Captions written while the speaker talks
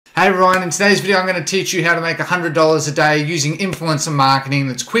Hey everyone, in today's video I'm going to teach you how to make $100 a day using influencer marketing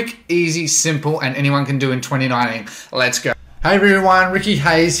that's quick, easy, simple, and anyone can do in 2019. Let's go. Hey everyone, Ricky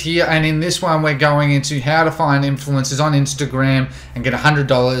Hayes here, and in this one we're going into how to find influencers on Instagram and get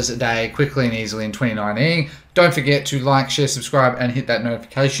 $100 a day quickly and easily in 2019. Don't forget to like, share, subscribe, and hit that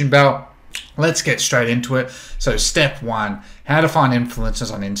notification bell. Let's get straight into it. So step one, how to find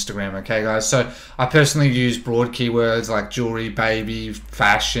influencers on Instagram. Okay guys, so I personally use broad keywords like jewelry, baby,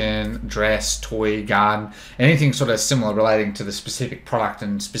 fashion, dress, toy, garden, anything sort of similar relating to the specific product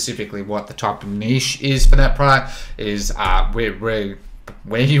and specifically what the type of niche is for that product is where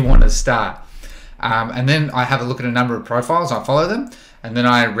you want to start. And then I have a look at a number of profiles, I follow them, and then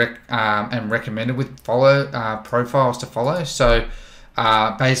I am recommended with profiles to follow. So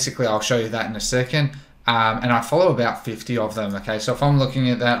basically I'll show you that in a second, and I follow about 50 of them. Okay, so if I'm looking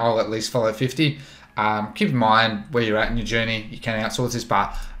at that, I'll at least follow 50. Keep in mind where you're at in your journey, you can outsource this,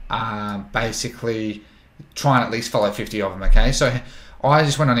 but basically try and at least follow 50 of them. Okay, so I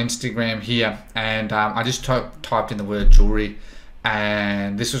just went on Instagram here and I just typed in the word jewelry,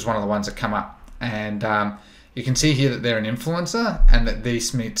 and this was one of the ones that come up, and you can see here that they're an influencer and that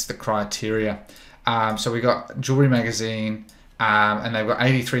this meets the criteria. So we got Jewelry Magazine, and they've got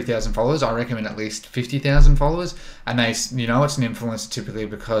 83,000 followers. I recommend at least 50,000 followers, and it's an influencer typically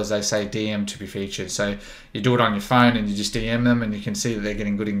because they say DM to be featured. So you do it on your phone and you just DM them, and you can see that they're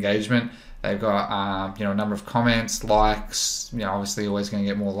getting good engagement. They've got a number of comments, likes. Obviously always going to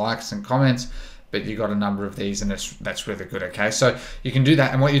get more likes and comments, but you got a number of these, and that's really good. Okay, so you can do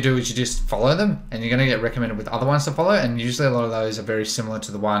that, and what you do is you just follow them, and you're going to get recommended with other ones to follow, and usually a lot of those are very similar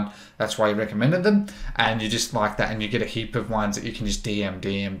to the one that's why you recommended them, and you just like that, and you get a heap of ones that you can just DM,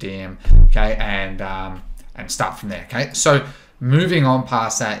 okay, and start from there. Okay, so moving on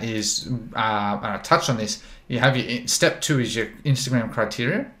past that is, and I touched on this, you have your step two is your Instagram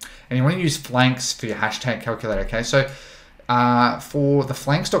criteria, and you want to use flanks for your hashtag calculator. Okay, so for the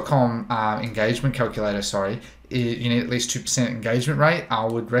flanks.com engagement calculator, you need at least 2% engagement rate. I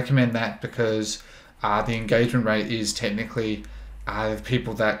would recommend that because the engagement rate is technically the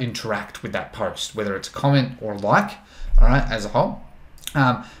people that interact with that post, whether it's a comment or a like, all right, as a whole.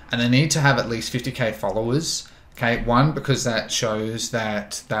 And they need to have at least 50k followers. Okay, one, because that shows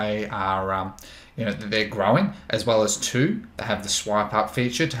that they are that they're growing, as well as two, they have the swipe up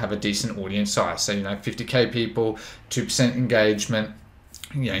feature to have a decent audience size. So 50k people, 2% engagement,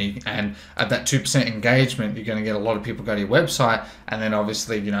 and at that 2% engagement, you're going to get a lot of people go to your website, and then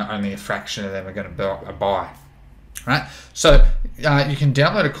obviously only a fraction of them are going to buy. Right, so you can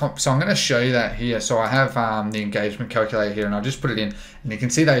download so I'm going to show you that here. So I have the engagement calculator here, and I'll just put it in, and you can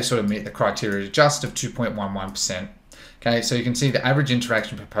see they sort of meet the criteria just of 2.11%. Okay, so you can see the average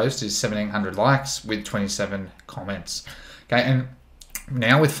interaction per post is 1,700 likes with 27 comments. Okay, and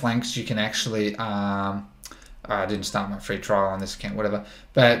now with flanks, you can actually, I didn't start my free trial on this account, whatever,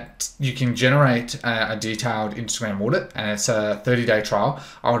 but you can generate a detailed Instagram audit, and it's a 30-day trial.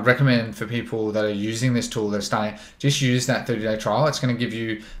 I would recommend for people that are using this tool, that are starting, just use that 30-day trial. It's going to give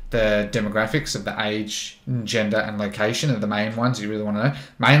you the demographics of the age, gender, and location of the main ones you really want to know.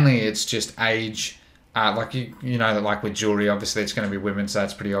 Mainly, it's just age. Like like with jewelry, obviously it's going to be women, so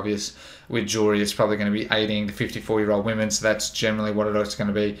that's pretty obvious. With jewelry, it's probably going to be 18 to 54-year-old women, so that's generally what it's going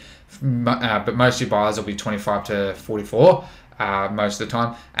to be. But most of your buyers will be 25 to 44 most of the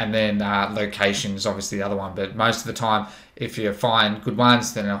time, and then location is obviously the other one. But most of the time, if you find good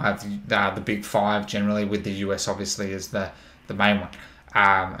ones, then it'll have the big five generally, with the US obviously is the main one.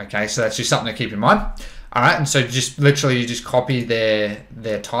 Okay, so that's just something to keep in mind. All right, and so just literally you just copy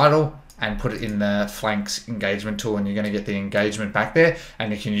their title and put it in the flanks engagement tool, and you're going to get the engagement back there,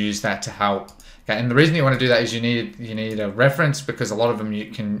 and you can use that to help. Okay, and the reason you want to do that is you need a reference, because a lot of them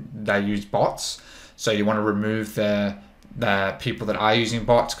they use bots, so you want to remove the people that are using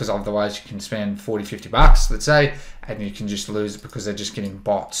bots, because otherwise you can spend $40-50, let's say, and you can just lose it because they're just getting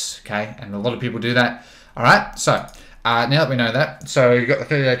bots. Okay, and a lot of people do that. All right, so now that we know that, so you've got the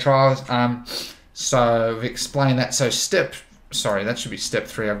 30-day trials. So we've explained that. So that should be step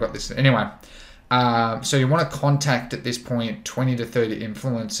 3. I've got this anyway. So you want to contact at this point 20 to 30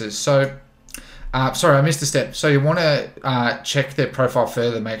 influencers. So sorry, I missed a step. So you want to check their profile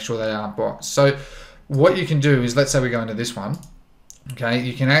further, make sure they aren't bots. So what you can do is, let's say we go into this one. Okay,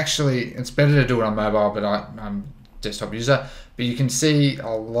 you can actually, it's better to do it on mobile, but I'm a desktop user. But you can see a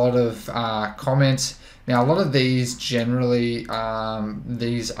lot of comments. Now, a lot of these generally,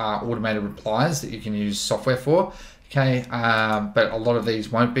 these are automated replies that you can use software for. Okay, but a lot of these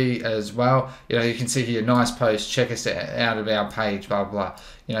won't be as well. You can see here, nice post, check us out of our page, blah, blah.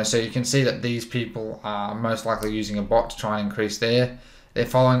 So you can see that these people are most likely using a bot to try and increase their they're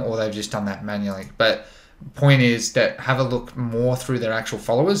following, or they've just done that manually. But point is that have a look more through their actual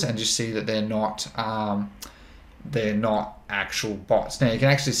followers and just see that they're not actual bots. Now you can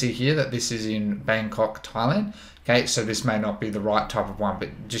actually see here that this is in Bangkok, Thailand. Okay, so this may not be the right type of one, but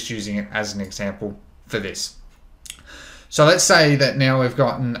just using it as an example for this. So let's say that now we've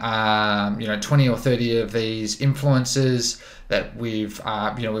gotten 20 or 30 of these influencers that we've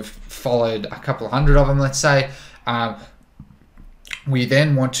followed a couple of hundred of them, let's say. We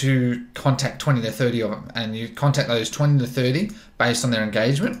then want to contact 20 to 30 of them, and you contact those 20 to 30 based on their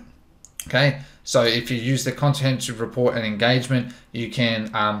engagement. Okay, so if you use the content to report an engagement, you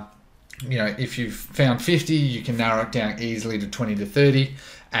can if you've found 50, you can narrow it down easily to 20 to 30,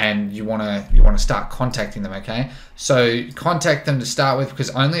 and you want to start contacting them. Okay, so contact them to start with, because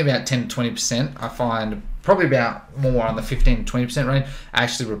only about 10 to 20%, I find, probably about more on the 15 to 20% range,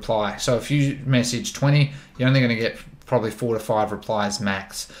 actually reply. So if you message 20, you're only going to get probably 4 to 5 replies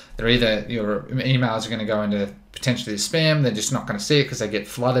max. They're either, your emails are going to go into potentially spam, they're just not going to see it because they get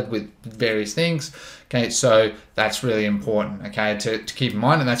flooded with various things. Okay, so that's really important, okay, to keep in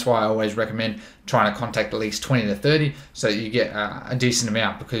mind, and that's why I always recommend trying to contact at least 20 to 30 so that you get a decent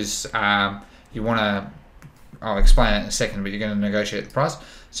amount, because you want to, I'll explain it in a second, but you're going to negotiate the price.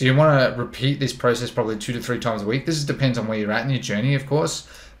 So you want to repeat this process probably 2 to 3 times a week. This depends on where you're at in your journey, of course,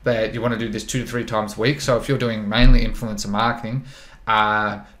 but you want to do this 2 to 3 times a week. So if you're doing mainly influencer marketing,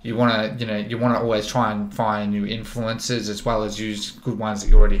 you want to always try and find new influencers as well as use good ones that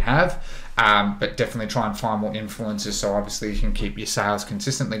you already have, but definitely try and find more influencers so obviously you can keep your sales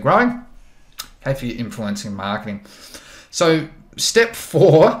consistently growing, okay, for your influencing marketing. So step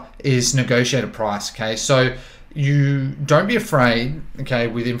 4 is negotiate a price. Okay, so you don't be afraid, okay,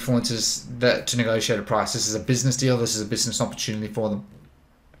 with influencers to negotiate a price. This is a business deal. This is a business opportunity for them.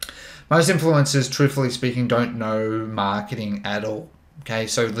 Most influencers, truthfully speaking, don't know marketing at all. Okay,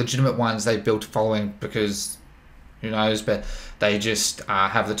 so legitimate ones, they built a following because who knows, but they just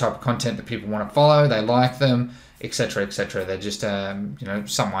have the type of content that people want to follow. They like them, etc., etc. They're just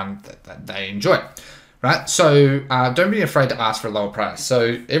someone that they enjoy, right? So don't be afraid to ask for a lower price.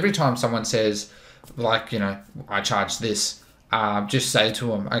 So every time someone says, like, I charge this, just say to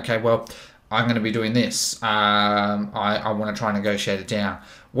them, okay, well, I'm going to be doing this. I want to try and negotiate it down.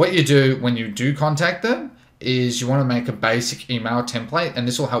 What you do when you do contact them is you want to make a basic email template, and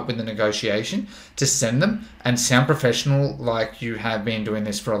this will help with the negotiation, to send them and sound professional, like you have been doing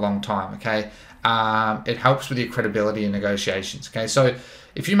this for a long time. Okay, it helps with your credibility in negotiations. Okay, so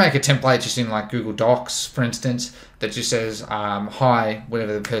if you make a template just in like Google Docs, for instance, that just says, hi,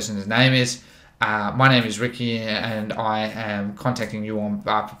 whatever the person's name is, my name is Ricky and I am contacting you on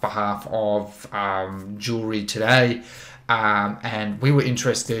behalf of jewelry today, and we were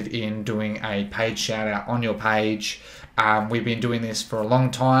interested in doing a paid shout out on your page. We've been doing this for a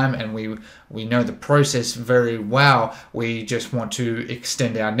long time and we know the process very well. We just want to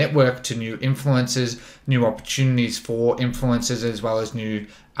extend our network to new influencers, new opportunities for influencers, as well as new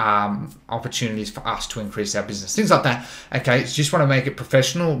opportunities for us to increase our business, things like that. Okay, so just want to make it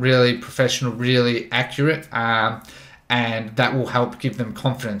professional, really accurate, and that will help give them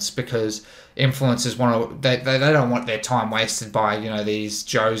confidence, because influencers they don't want their time wasted by these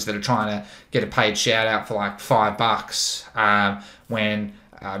Joes that are trying to get a paid shout out for like $5, when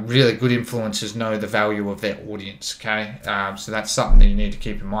really good influencers know the value of their audience. Okay, so that's something that you need to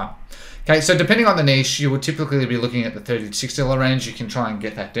keep in mind. Okay, so depending on the niche, you would typically be looking at the $30 to $60 range. You can try and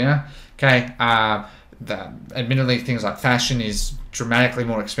get that down. Okay, admittedly, things like fashion is dramatically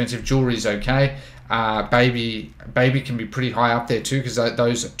more expensive. Jewelry is okay. Baby can be pretty high up there too, because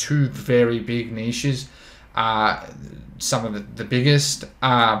those are two very big niches. Some of the biggest,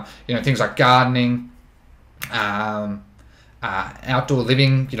 things like gardening, outdoor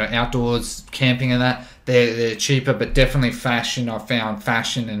living, outdoors camping and that, they're cheaper, but definitely fashion. I've found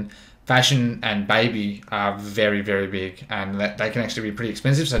fashion and baby are very, very big, and they can actually be pretty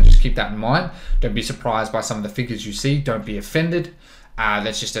expensive. So just keep that in mind. Don't be surprised by some of the figures you see. Don't be offended.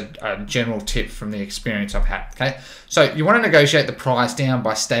 That's just a general tip from the experience I've had. Okay, so you want to negotiate the price down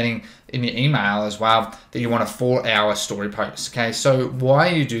by stating in your email as well that you want a 4-hour story post. Okay, so why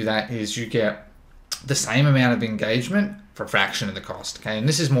you do that is you get the same amount of engagement for a fraction of the cost. Okay, and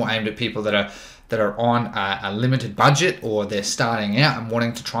this is more aimed at people that are on a limited budget, or they're starting out and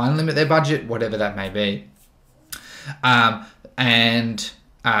wanting to try and limit their budget, whatever that may be.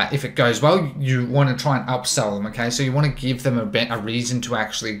 If it goes well, you want to try and upsell them. Okay, so you want to give them a reason to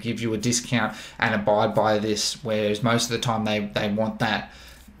actually give you a discount and abide by this, whereas most of the time they want that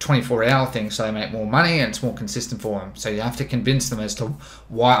 24-hour thing, so they make more money and it's more consistent for them. So you have to convince them as to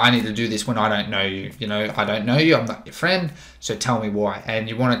why I need to do this when I don't know you. You know, I don't know you, I'm not your friend, so tell me why. And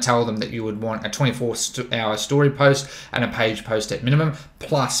you want to tell them that you would want a 24-hour story post and a page post at minimum,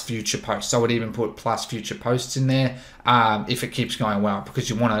 plus future posts. I would even put plus future posts in there if it keeps going well, because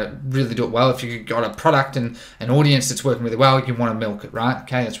you want to really do it well. If you've got a product and an audience that's working really well, you want to milk it, right?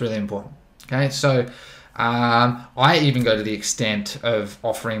 Okay, that's really important. Okay, so I even go to the extent of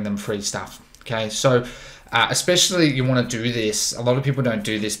offering them free stuff. Okay, so especially you want to do this. A lot of people don't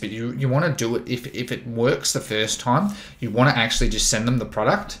do this, but you want to do it if it works the first time. You want to actually just send them the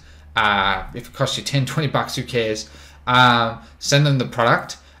product. If it costs you 10, 20 bucks, who cares? Send them the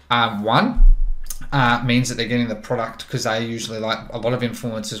product. Means that they're getting the product, because they usually like, a lot of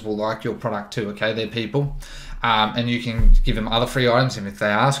influencers will like your product too. Okay, they're people, and you can give them other free items, and if they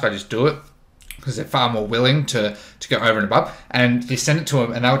ask, I just do it, because they're far more willing to go over and above. And you send it to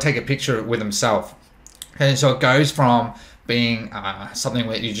them and they'll take a picture with themselves. Okay, so it goes from being something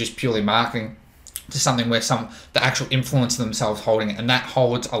where you're just purely marketing to something where the actual influencer themselves holding it, and that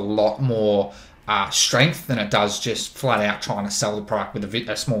holds a lot more strength than it does just flat out trying to sell the product with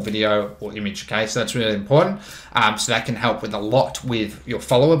a small video or image. Okay, so that's really important. So that can help with a lot with your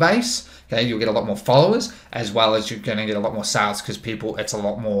follower base. Okay, you'll get a lot more followers, as well as you're going to get a lot more sales, because people, it's a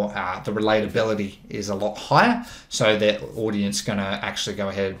lot more, the relatability is a lot higher, so their audience is going to actually go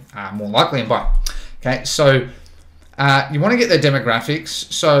ahead more likely and buy. Okay, so you want to get their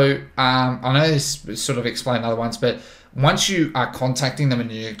demographics. So I know this sort of explained other ones, but once you are contacting them and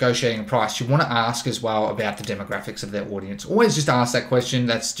you're negotiating a price, you want to ask as well about the demographics of their audience. Always just ask that question.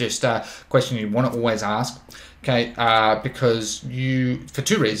 That's just a question you want to always ask. Okay, because for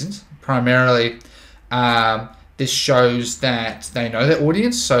two reasons. Primarily, this shows that they know their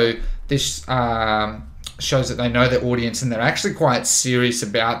audience. So this shows that they know their audience and they're actually quite serious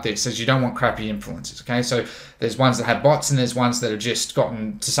about this, as you don't want crappy influencers. Okay, so there's ones that have bots and there's ones that have just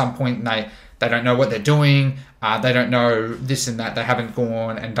gotten to some point and they don't know what they're doing. They don't know this and that. They haven't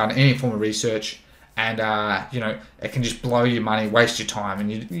gone and done any form of research, and you know, it can just blow your money, waste your time,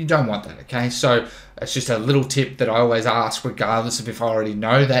 and you don't want that. Okay, so it's just a little tip that I always ask, regardless of if I already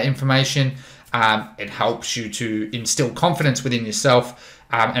know that information. It helps you to instill confidence within yourself,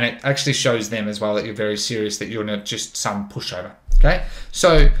 and it actually shows them as well that you're very serious, that you're not just some pushover. Okay,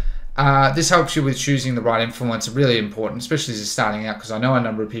 so this helps you with choosing the right influencer. Really important, especially as you're starting out, because I know a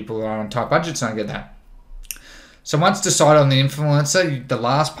number of people are on tight budgets, and I get that. So once decided on the influencer, the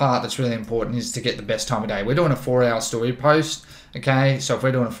last part that's really important is to get the best time of day. We're doing a 4-hour story post. Okay, so if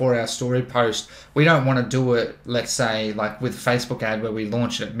we're doing a 4-hour story post, we don't want to do it, let's say, like with a Facebook ad where we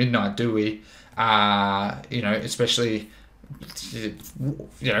launch it at midnight, do we? You know, especially, you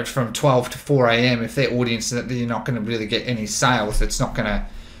know, from 12 to 4 a.m. If their audience, that you're not going to really get any sales, it's not gonna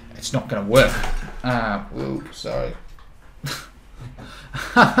work. Ooh, sorry.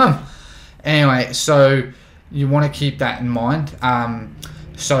 Anyway, so you want to keep that in mind.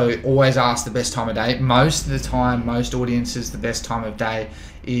 So always ask the best time of day. Most of the time, most audiences, the best time of day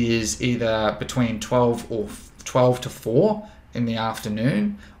is either between 12 to 4 in the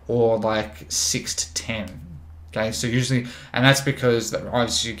afternoon, or like 6 to 10. Okay, so usually, and that's because,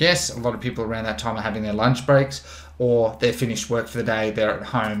 as you guess, a lot of people around that time are having their lunch breaks, or they're finished work for the day, they're at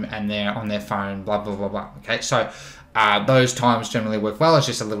home and they're on their phone, blah, blah, blah, blah. Okay, so those times generally work well. It's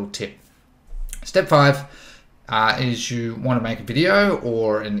just a little tip. Step 5 is you want to make a video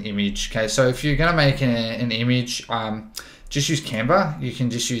or an image. Okay, so if you're going to make an image, just use Canva. You can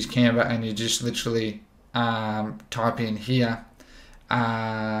just use Canva, and you just literally type in here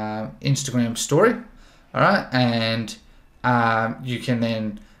Instagram story. All right, and you can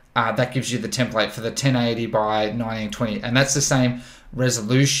then that gives you the template for the 1080 by 1920, and that's the same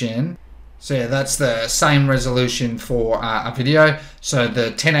resolution. So yeah, that's the same resolution for a video. So the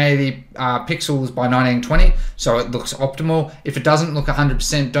 1080 pixels by 1920, so it looks optimal. If it doesn't look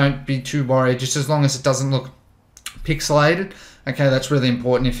 100%, don't be too worried, just as long as it doesn't look pixelated. Okay, that's really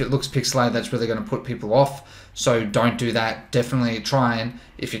important. If it looks pixelated, that's really going to put people off. So don't do that. Definitely try and,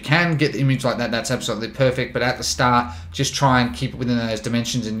 if you can get the image like that, that's absolutely perfect. But at the start, just try and keep it within those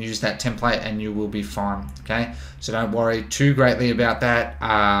dimensions and use that template, and you will be fine. Okay, so don't worry too greatly about that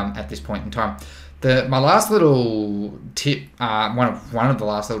at this point in time. My last little tip, one of the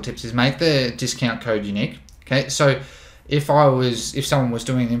last little tips, is make the discount code unique. Okay, so if someone was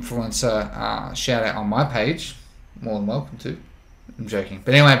doing an influencer shout out on my page, more than welcome to. I'm joking,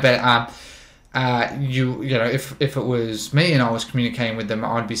 but anyway, you know, if it was me and I was communicating with them,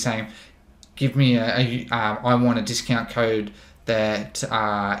 I'd be saying, give me I want a discount code that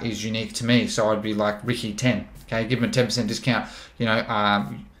is unique to me. So I'd be like Ricky10. Okay, give them a 10% discount. You know,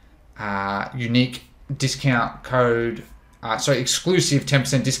 unique discount code, exclusive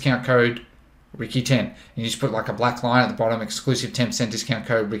 10% discount code Ricky10. And you just put like a black line at the bottom, exclusive 10% discount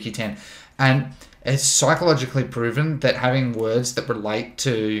code Ricky10. And it's psychologically proven that having words that relate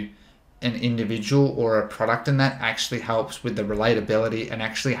to an individual or a product in that actually helps with the relatability and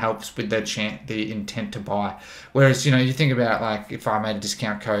actually helps with the intent to buy. Whereas, you think about like if I made a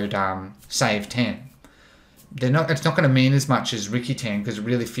discount code save 10, it's not going to mean as much as Ricky 10 because it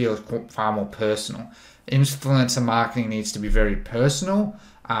really feels far more personal. Influencer marketing needs to be very personal,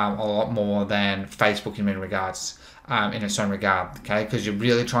 a lot more than Facebook in many regards. In its own regard, okay, because you're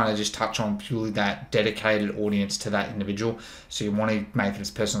really trying to just touch on purely that dedicated audience to that individual, so you want to make it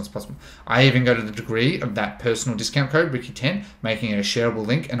as personal as possible. I even go to the degree of that personal discount code Ricky10, making it a shareable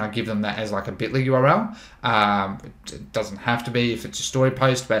link, and I give them that as like a bit.ly URL. It doesn't have to be if it's a story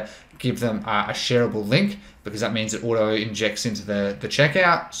post, but give them a shareable link because that means it auto injects into the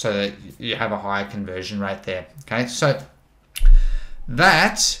checkout so that you have a higher conversion rate there. Okay, so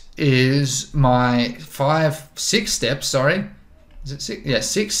that is my 6 steps, sorry. Is it 6? Yeah,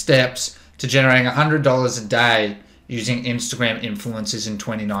 6 steps to generating $100 a day using Instagram influencers in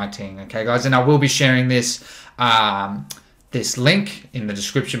 2019. Okay, guys, and I will be sharing this this link in the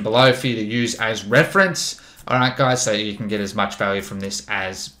description below for you to use as reference. All right, guys, so you can get as much value from this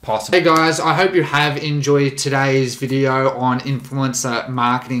as possible. Hey, guys, I hope you have enjoyed today's video on influencer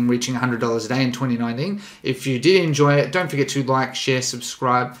marketing reaching $100 a day in 2019. If you did enjoy it, don't forget to like, share,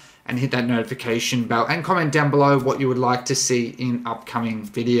 subscribe, and hit that notification bell and comment down below what you would like to see in upcoming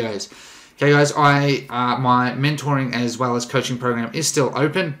videos. Okay, guys, my mentoring as well as coaching program is still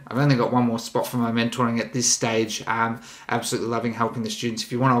open. I've only got one more spot for my mentoring at this stage. Absolutely loving helping the students.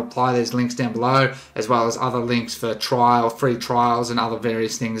 If you want to apply, there's links down below, as well as other links for free trials and other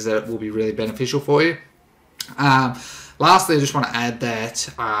various things that will be really beneficial for you. Lastly, I just want to add that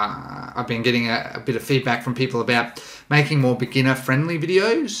I've been getting a bit of feedback from people about making more beginner-friendly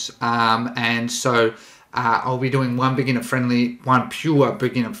videos, and so I'll be doing one pure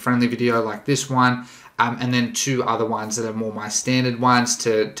beginner-friendly video like this one, and then 2 other ones that are more my standard ones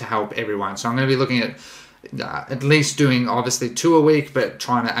to help everyone. So I'm going to be looking at least doing obviously 2 a week, but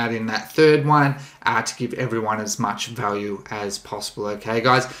trying to add in that 3rd one to give everyone as much value as possible. Okay,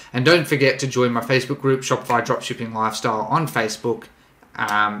 guys, and don't forget to join my Facebook group, Shopify Dropshipping Lifestyle on Facebook.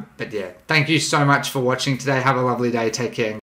 But yeah, thank you so much for watching today. Have a lovely day. Take care.